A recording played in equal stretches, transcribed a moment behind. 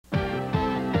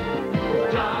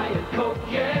Coke,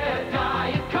 yeah,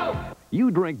 Diet Coke.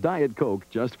 You drink Diet Coke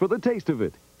just for the taste of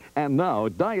it. And now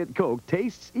Diet Coke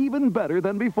tastes even better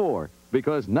than before,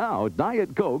 because now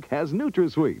Diet Coke has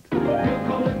NutraSweet. You're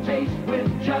gonna taste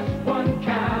with just 1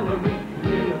 calorie.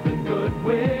 Living good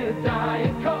with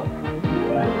Diet Coke.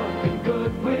 Looking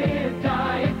good with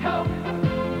Diet Coke.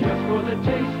 Just for the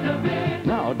taste of it.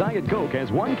 Now Diet Coke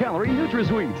has 1 calorie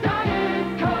NutraSweet.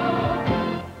 Diet Coke.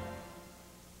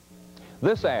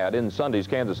 This ad in Sunday's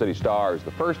Kansas City Star is the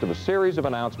first of a series of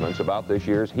announcements about this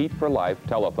year's Heat for Life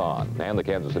telethon and the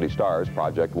Kansas City Star's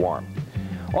Project Warmth.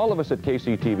 All of us at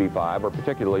KCTV5 are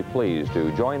particularly pleased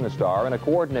to join the Star in a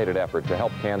coordinated effort to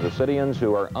help Kansas Cityans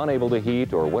who are unable to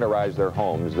heat or winterize their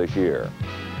homes this year.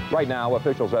 Right now,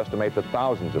 officials estimate that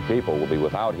thousands of people will be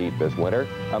without heat this winter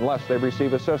unless they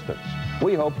receive assistance.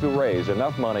 We hope to raise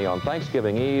enough money on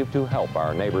Thanksgiving Eve to help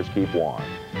our neighbors keep warm.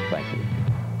 Thank you.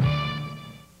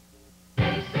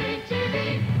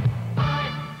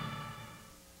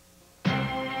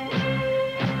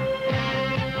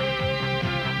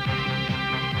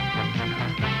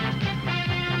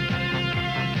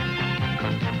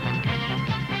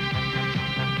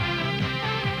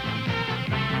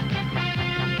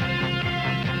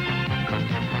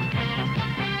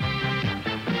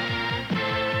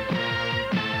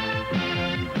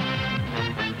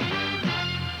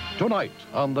 Tonight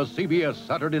on the CBS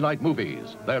Saturday Night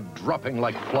Movies, they're dropping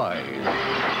like flies.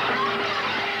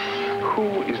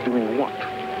 Who is doing what?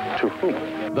 To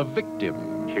whom? The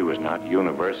victim. He was not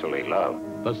universally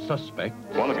loved. The suspect.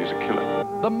 One of you's a killer.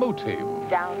 The motive.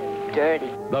 Down and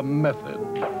dirty. The method.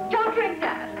 Don't drink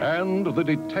that. And the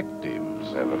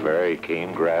detectives. They have a very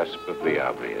keen grasp of the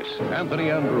obvious. Anthony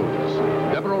Andrews,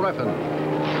 Deborah Refn,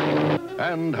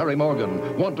 and Harry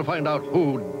Morgan want to find out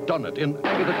who done it in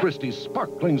Agatha Christie's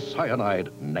sparkling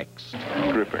Cyanide next.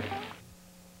 Gripper.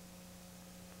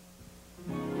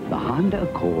 The Honda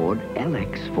Accord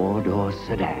LX 4-door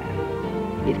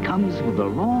sedan. It comes with a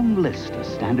long list of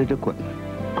standard equipment.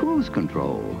 Cruise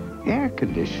control, air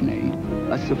conditioning,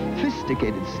 a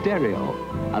sophisticated stereo,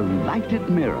 a lighted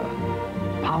mirror,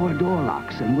 power door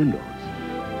locks and windows.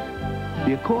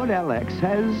 The Accord LX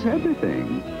has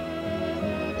everything.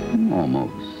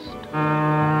 Almost.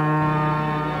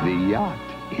 The yacht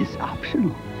is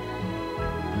optional.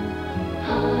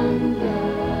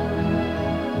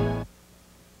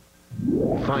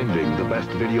 Finding the best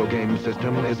video game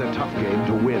system is a tough game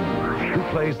to win. Who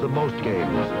plays the most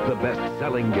games, the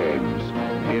best-selling games?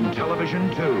 Intellivision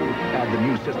II. Add the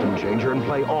new system changer and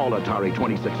play all Atari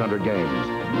 2600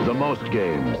 games. The most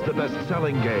games, the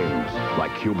best-selling games,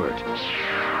 like Hubert,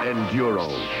 Enduro,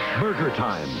 Burger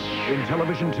Time.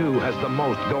 Intellivision II has the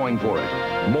most going for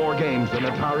it. More games than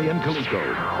Atari and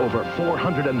Coleco. Over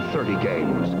 430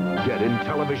 games. Get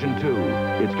Intellivision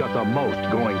II. It's got the most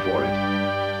going for it.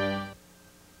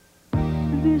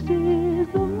 This is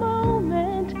the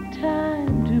moment,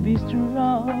 time to be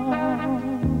strong.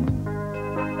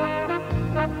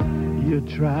 You're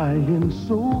trying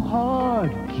so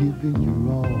hard, giving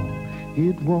your all.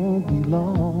 It won't be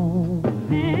long.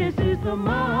 This is the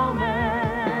moment.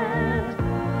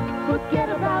 Forget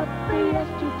about the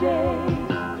yesterday.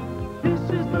 This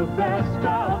is the best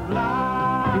of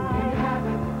life. You can have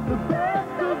it, the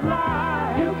best of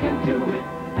life. You can do it,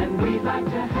 and we'd like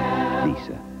to have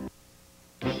Lisa.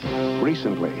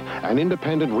 Recently, an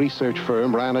independent research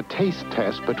firm ran a taste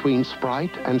test between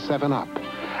Sprite and 7-Up.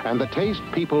 And the taste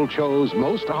people chose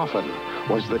most often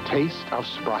was the taste of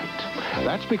Sprite.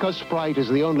 That's because Sprite is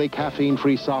the only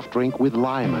caffeine-free soft drink with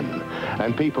limon.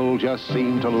 And people just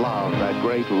seem to love that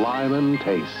great limon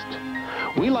taste.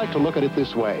 We like to look at it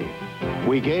this way.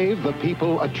 We gave the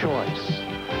people a choice.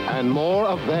 And more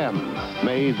of them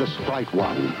made the Sprite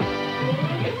one.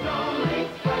 It's only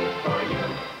Sprite for you.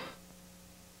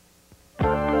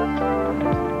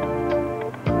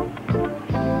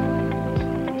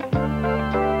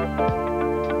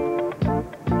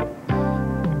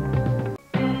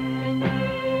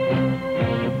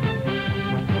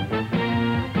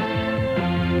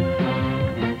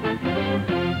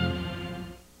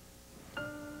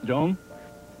 Joan?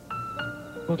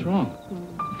 What's wrong?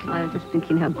 I was just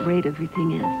thinking how great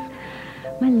everything is.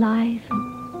 My life,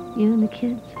 and you and the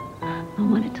kids. I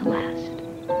want it to last.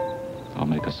 I'll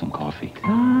make us some coffee.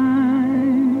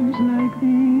 Times like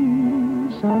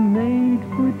these are made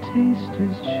for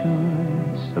taster's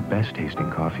choice. The best tasting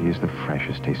coffee is the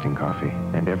freshest tasting coffee.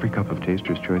 And every cup of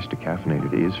Taster's Choice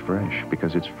decaffeinated is fresh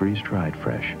because it's freeze-dried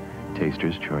fresh.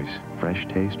 Taster's Choice. Fresh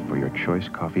taste for your choice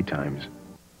coffee times.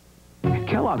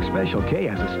 Kellogg Special K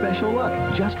has a special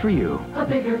look just for you. A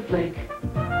bigger flake,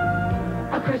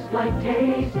 a crisp like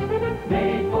taste,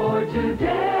 made for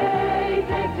today.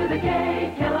 Take to the game.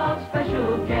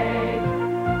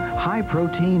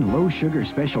 high-protein, low-sugar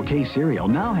Special K cereal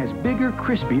now has bigger,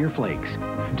 crispier flakes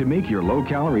to make your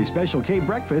low-calorie Special K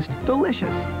breakfast delicious.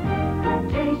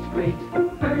 Taste great,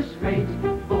 first rate,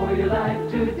 for your life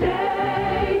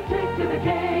today. Take to the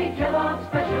K, Kellogg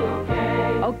Special K.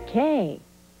 Okay.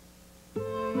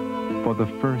 For the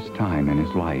first time in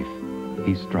his life,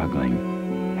 he's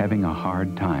struggling, having a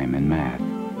hard time in math.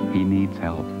 He needs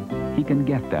help. He can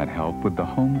get that help with the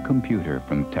home computer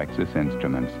from Texas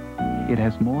Instruments. It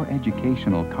has more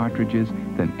educational cartridges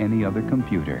than any other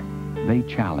computer. They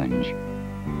challenge,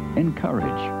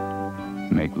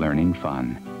 encourage, make learning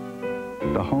fun.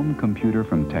 The home computer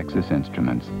from Texas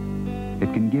Instruments.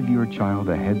 It can give your child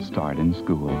a head start in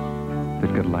school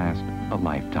that could last a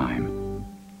lifetime.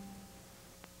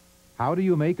 How do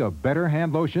you make a better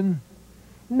hand lotion?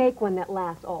 Make one that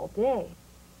lasts all day.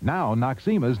 Now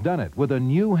Noxzema's done it with a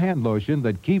new hand lotion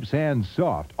that keeps hands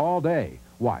soft all day.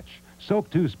 Watch. Soak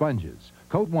 2 sponges.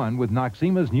 Coat one with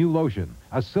Noxzema's new lotion.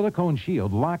 A silicone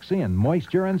shield locks in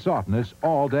moisture and softness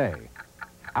all day.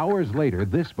 Hours later,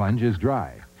 this sponge is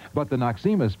dry. But the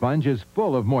Noxzema sponge is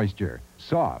full of moisture,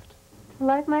 soft.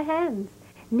 Like my hands.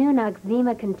 New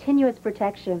Noxzema Continuous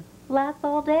Protection. Lasts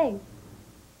all day.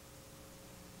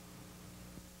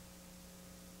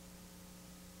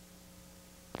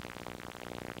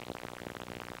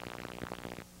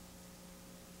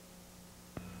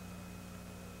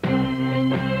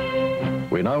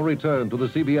 We now return to the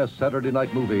CBS Saturday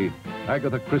night movie,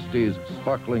 Agatha Christie's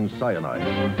Sparkling Cyanide.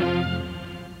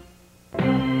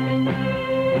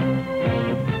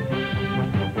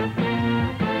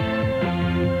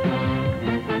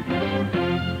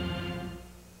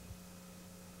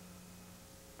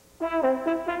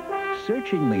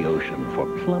 Searching the ocean for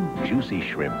plump, juicy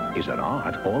shrimp is an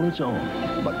art all its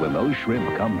own. But when those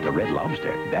shrimp come to Red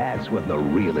Lobster, that's when the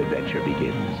real adventure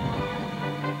begins.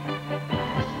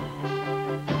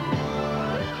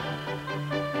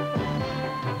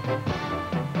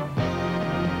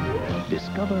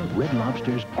 Discover Red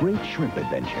Lobster's great shrimp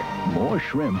adventure. More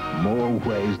shrimp, more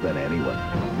ways than anyone.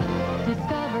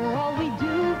 Discover all we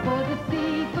do for the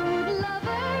seafood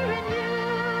lover in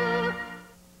you.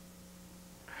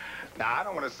 Now, I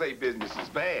don't want to say business is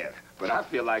bad, but I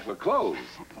feel like we're closed.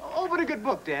 Open a good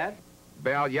book, Dad.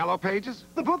 Bell Yellow Pages?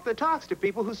 The book that talks to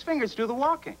people whose fingers do the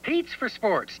walking. Pete's for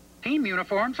sports. Team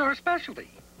uniforms are a specialty.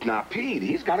 Now, Pete,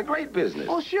 he's got a great business.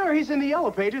 Well, sure, he's in the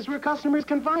Yellow Pages where customers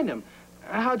can find him.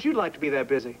 How'd you like to be that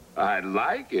busy? I'd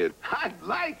like it. I'd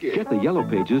like it. Get the Yellow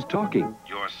Pages talking.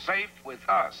 You're safe with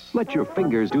us. Let your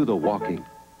fingers do the walking.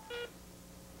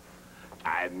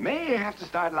 I may have to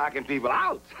start locking people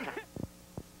out.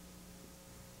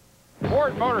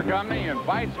 Ford Motor Company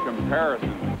invites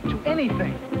comparison. To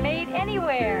anything. Made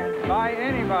anywhere. By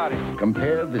anybody.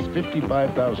 Compare this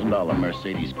 $55,000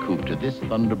 Mercedes Coupe to this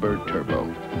Thunderbird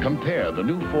Turbo. Compare the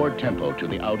new Ford Tempo to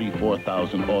the Audi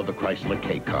 4000 or the Chrysler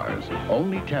K cars.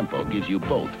 Only Tempo gives you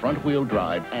both front-wheel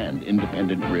drive and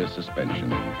independent rear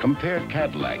suspension. Compare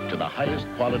Cadillac to the highest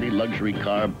quality luxury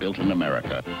car built in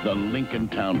America, the Lincoln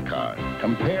Town Car.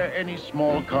 Compare any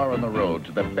small car on the road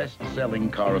to the best-selling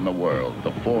car in the world,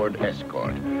 the Ford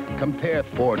Escort. Compare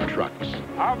Ford trucks.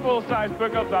 Our full-size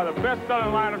pickups are the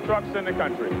best-selling line of trucks in the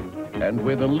country. And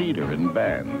we're the leader in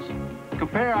vans.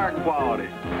 Compare our quality.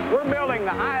 We're building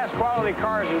the highest quality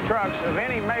cars and trucks of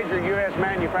any major U.S.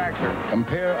 manufacturer.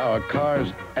 Compare our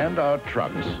cars and our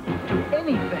trucks to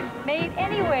anything. Made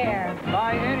anywhere.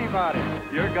 By anybody.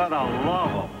 You're gonna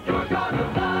love them. You're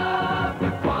gonna love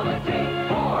the quality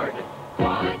Ford.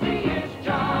 Quality is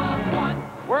job one.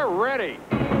 We're ready.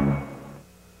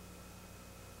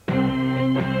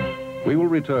 We will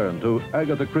return to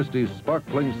Agatha Christie's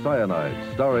Sparkling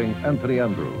Cyanide, starring Anthony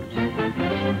Andrews.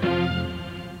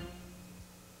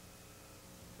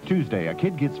 Tuesday, a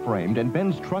kid gets framed and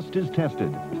Ben's trust is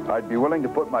tested. I'd be willing to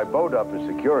put my boat up as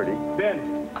security.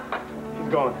 Ben,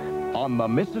 he's gone. On the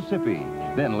Mississippi.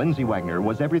 Then Lindsay Wagner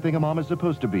was everything a mom is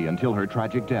supposed to be until her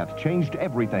tragic death changed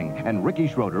everything, and Ricky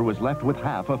Schroeder was left with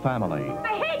half a family.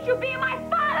 I hate you being my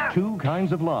father! 2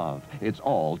 kinds of love. It's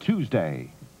all Tuesday.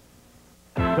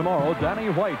 Tomorrow, Danny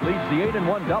White leads the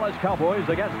 8-1 Dallas Cowboys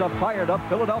against a fired-up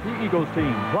Philadelphia Eagles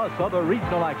team, plus other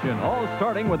regional action, all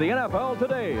starting with the NFL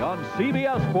today on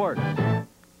CBS Sports.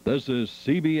 This is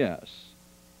CBS.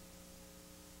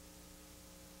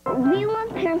 We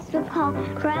want also called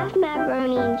Kraft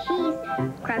macaroni and cheese,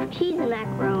 Kraft cheese and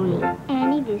macaroni.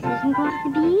 Annie, this isn't going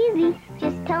to be easy.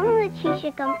 Just tell them the cheese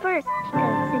should come first,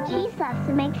 because the cheese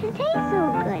lobster makes it taste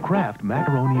so good. Kraft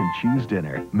macaroni and cheese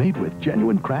dinner, made with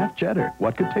genuine Kraft cheddar.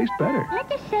 What could taste better? Let's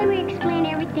just say we explain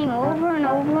everything over and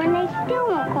over, and they still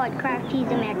won't call it Kraft cheese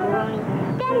and macaroni.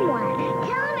 Then what?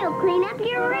 Tell them it'll clean up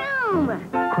your room.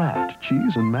 Kraft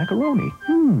cheese and macaroni.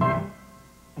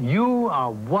 You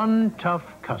are one tough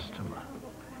customer.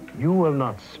 You will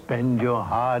not spend your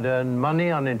hard-earned money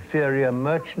on inferior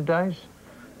merchandise.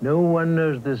 No one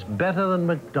knows this better than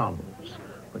McDonald's.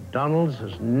 McDonald's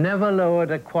has never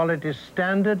lowered a quality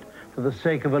standard for the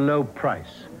sake of a low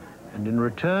price. And in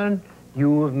return,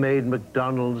 you have made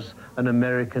McDonald's an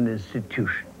American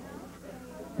institution.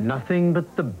 Nothing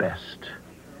but the best.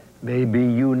 Maybe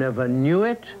you never knew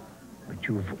it, but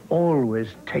you've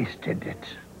always tasted it.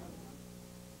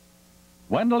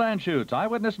 Wendall Anschutz,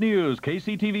 Eyewitness News,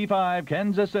 KCTV5,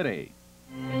 Kansas City.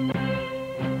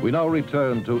 We now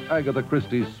return to Agatha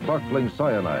Christie's Sparkling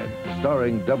Cyanide,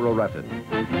 starring Deborah Raffin.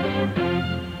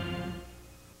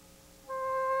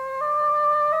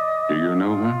 Do you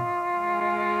know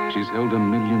her? She's held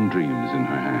 1,000,000 dreams in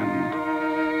her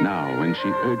hand. Now, when she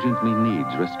urgently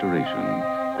needs restoration,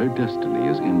 her destiny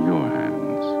is in your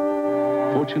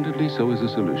hands. Fortunately, so is a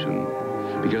solution.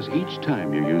 Because each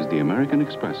time you use the American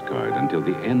Express card until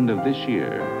the end of this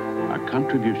year, a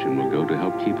contribution will go to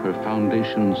help keep her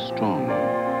foundation strong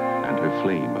and her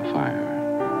flame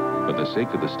afire. For the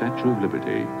sake of the Statue of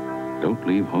Liberty, don't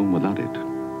leave home without it.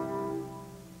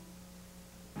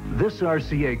 This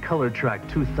RCA ColorTrack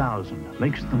 2000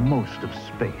 makes the most of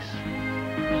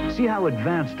space. See how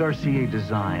advanced RCA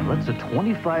design lets a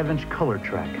 25-inch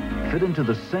ColorTrack fit into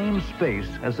the same space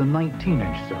as a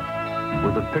 19-inch set,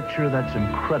 with a picture that's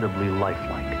incredibly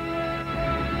lifelike.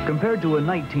 Compared to a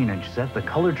 19-inch set, the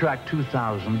ColorTrack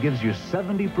 2000 gives you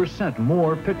 70%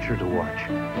 more picture to watch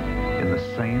in the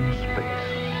same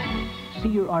space. See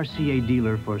your RCA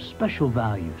dealer for special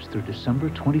values through December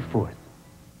 24th.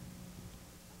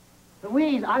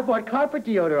 Louise, I bought carpet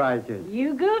deodorizers.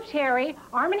 You goofed, Harry.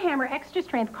 Arm & Hammer Extra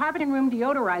Strength Carpet and Room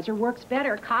Deodorizer works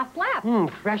better, costs less.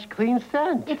 Fresh, clean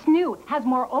scent. It's new, has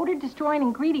more odor-destroying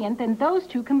ingredient than those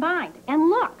two combined. And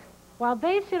look, while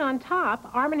they sit on top,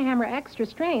 Arm & Hammer Extra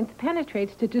Strength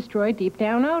penetrates to destroy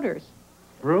deep-down odors.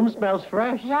 Room smells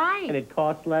fresh. Right. And it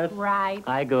costs less. Right.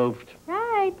 I goofed.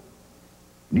 Right.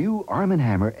 New Arm &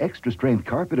 Hammer Extra Strength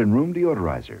Carpet and Room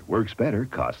Deodorizer. Works better,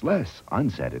 costs less.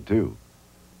 Unscented, too.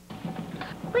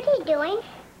 What are you doing?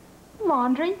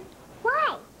 Laundry.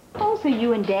 Why? Oh, so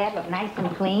you and Dad look nice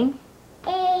and clean.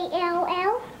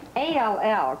 A-L-L?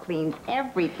 A-L-L cleans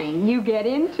everything you get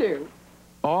into.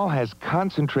 All has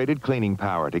concentrated cleaning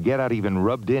power to get out even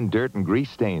rubbed-in dirt and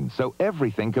grease stains, so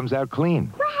everything comes out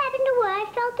clean. What happened to where I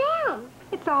fell down?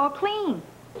 It's all clean.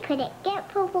 Could it get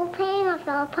purple paint off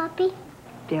the puppy?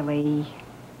 Dilly.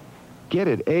 Get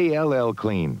it ALL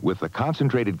clean with the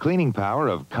concentrated cleaning power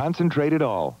of Concentrated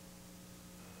All.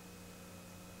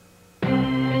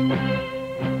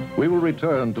 We will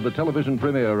return to the television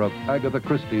premiere of Agatha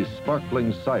Christie's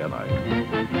Sparkling Cyanide.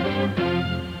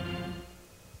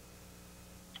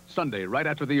 Sunday, right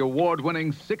after the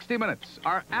award-winning 60 Minutes.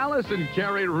 Are Alice and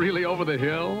Carrie really over the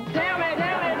hill? Damn it,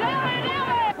 damn it, damn it,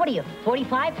 damn it! What are you,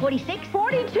 45, 46,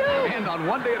 42? And on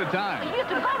One Day at a Time. We used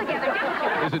to go together,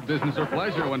 didn't Is it business or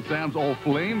pleasure when Sam's old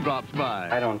flame drops by?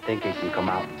 I don't think he can come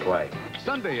out and play.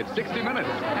 Sunday at 60 Minutes.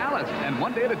 Alice and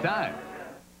One Day at a Time.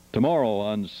 Tomorrow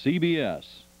on CBS.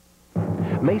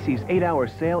 Macy's 8-hour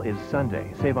sale is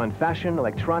Sunday. Save on fashion,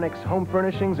 electronics, home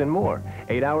furnishings, and more.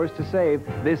 8 hours to save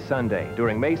this Sunday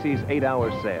during Macy's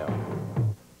 8-hour sale.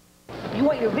 You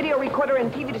want your video recorder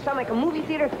and TV to sound like a movie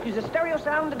theater? Use a stereo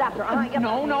sound adapter.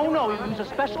 No. Use a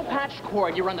special patch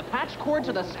cord. You run the patch cord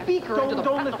to the speaker.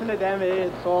 Don't listen to them.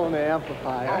 It's all an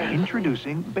amplifier.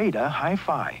 Introducing Beta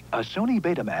Hi-Fi, a Sony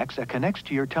Betamax that connects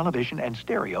to your television and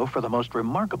stereo for the most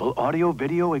remarkable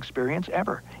audio-video experience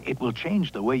ever. It will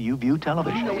change the way you view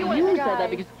television. You said that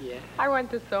because I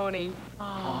went to Sony.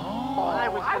 I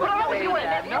was going to say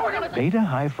that. No, we're going to... Beta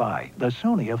Hi-Fi, the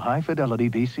Sony of high-fidelity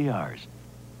VCRs.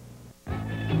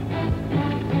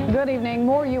 Good evening.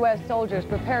 More U.S. soldiers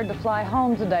prepared to fly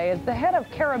home today as the head of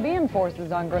Caribbean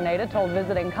forces on Grenada told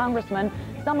visiting congressmen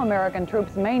some American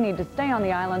troops may need to stay on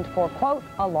the island for, quote,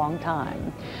 a long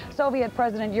time. Soviet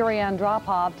President Yuri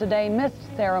Andropov today missed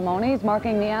ceremonies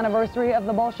marking the anniversary of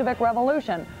the Bolshevik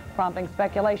Revolution, prompting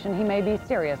speculation he may be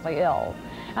seriously ill.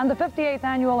 And the 58th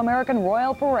annual American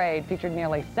Royal Parade featured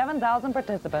nearly 7,000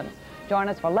 participants. Join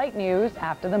us for late news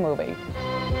after the movie.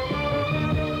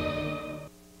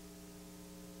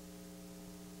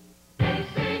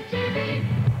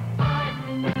 KCTV.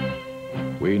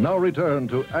 now return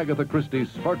to Agatha Christie's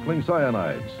Sparkling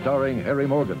Cyanide, starring Harry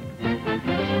Morgan.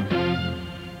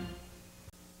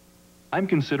 I'm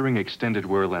considering extended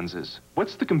wear lenses.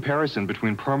 What's the comparison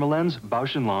between Permalens,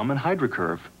 Bausch & Lomb, and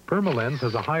Hydrocurve? Permalens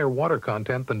has a higher water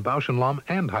content than Bausch & Lomb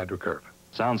and Hydrocurve.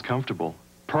 Sounds comfortable.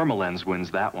 Permalens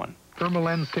wins that one.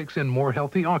 Permalens takes in more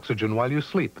healthy oxygen while you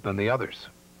sleep than the others.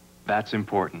 That's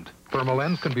important.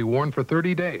 Permalens can be worn for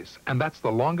 30 days, and that's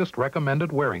the longest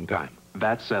recommended wearing time.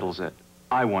 That settles it.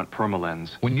 I want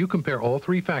Permalens. When you compare all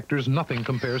three factors, nothing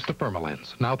compares to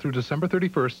Permalens. Now through December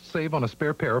 31st, save on a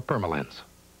spare pair of Permalens.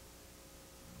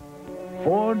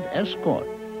 Ford Escort.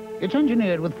 It's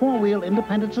engineered with four-wheel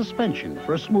independent suspension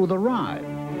for a smoother ride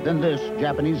than this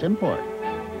Japanese import.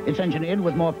 It's engineered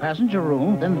with more passenger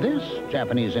room than this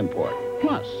Japanese import.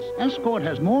 Plus, Escort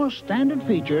has more standard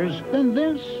features than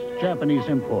this Japanese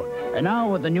import. And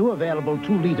now with the new available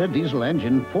 2-liter diesel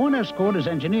engine, Ford Escort is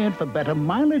engineered for better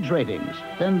mileage ratings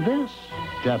than this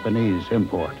Japanese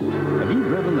import. Have you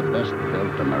driven the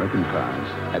best-built American cars?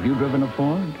 Have you driven a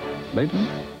Ford lately?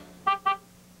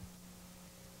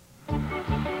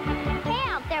 Hey,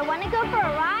 out there, want to go for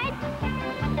a ride?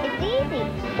 It's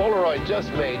easy. Polaroid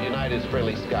just made United's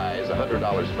Friendly Skies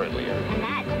 $100 friendlier. And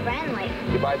that's friendly.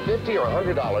 You buy $50 or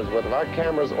 $100 worth of our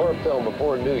cameras or film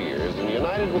before New Year's, and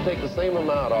United will take the same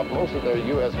amount off most of their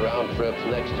U.S. round trips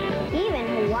next year. Even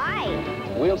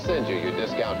Hawaii. We'll send you your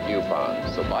discount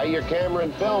coupons, so buy your camera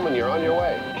and film and you're on your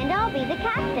way. And I'll be the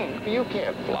captain. You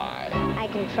can't fly. I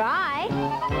can try.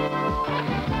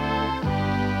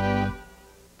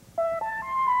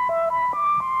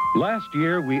 Last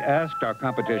year, we asked our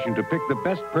competition to pick the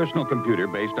best personal computer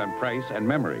based on price and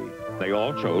memory. They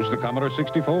all chose the Commodore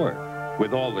 64.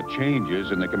 With all the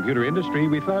changes in the computer industry,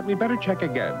 we thought we'd better check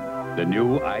again. The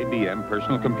new IBM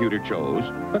personal computer chose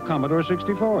the Commodore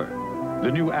 64.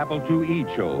 The new Apple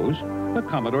IIe chose the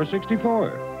Commodore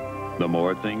 64. The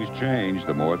more things change,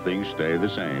 the more things stay the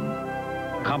same.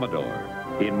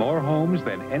 Commodore, in more homes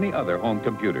than any other home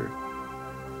computer.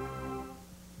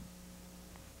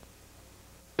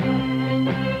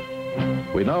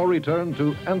 We now return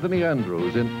to Anthony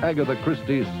Andrews in Agatha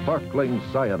Christie's Sparkling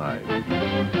Cyanide.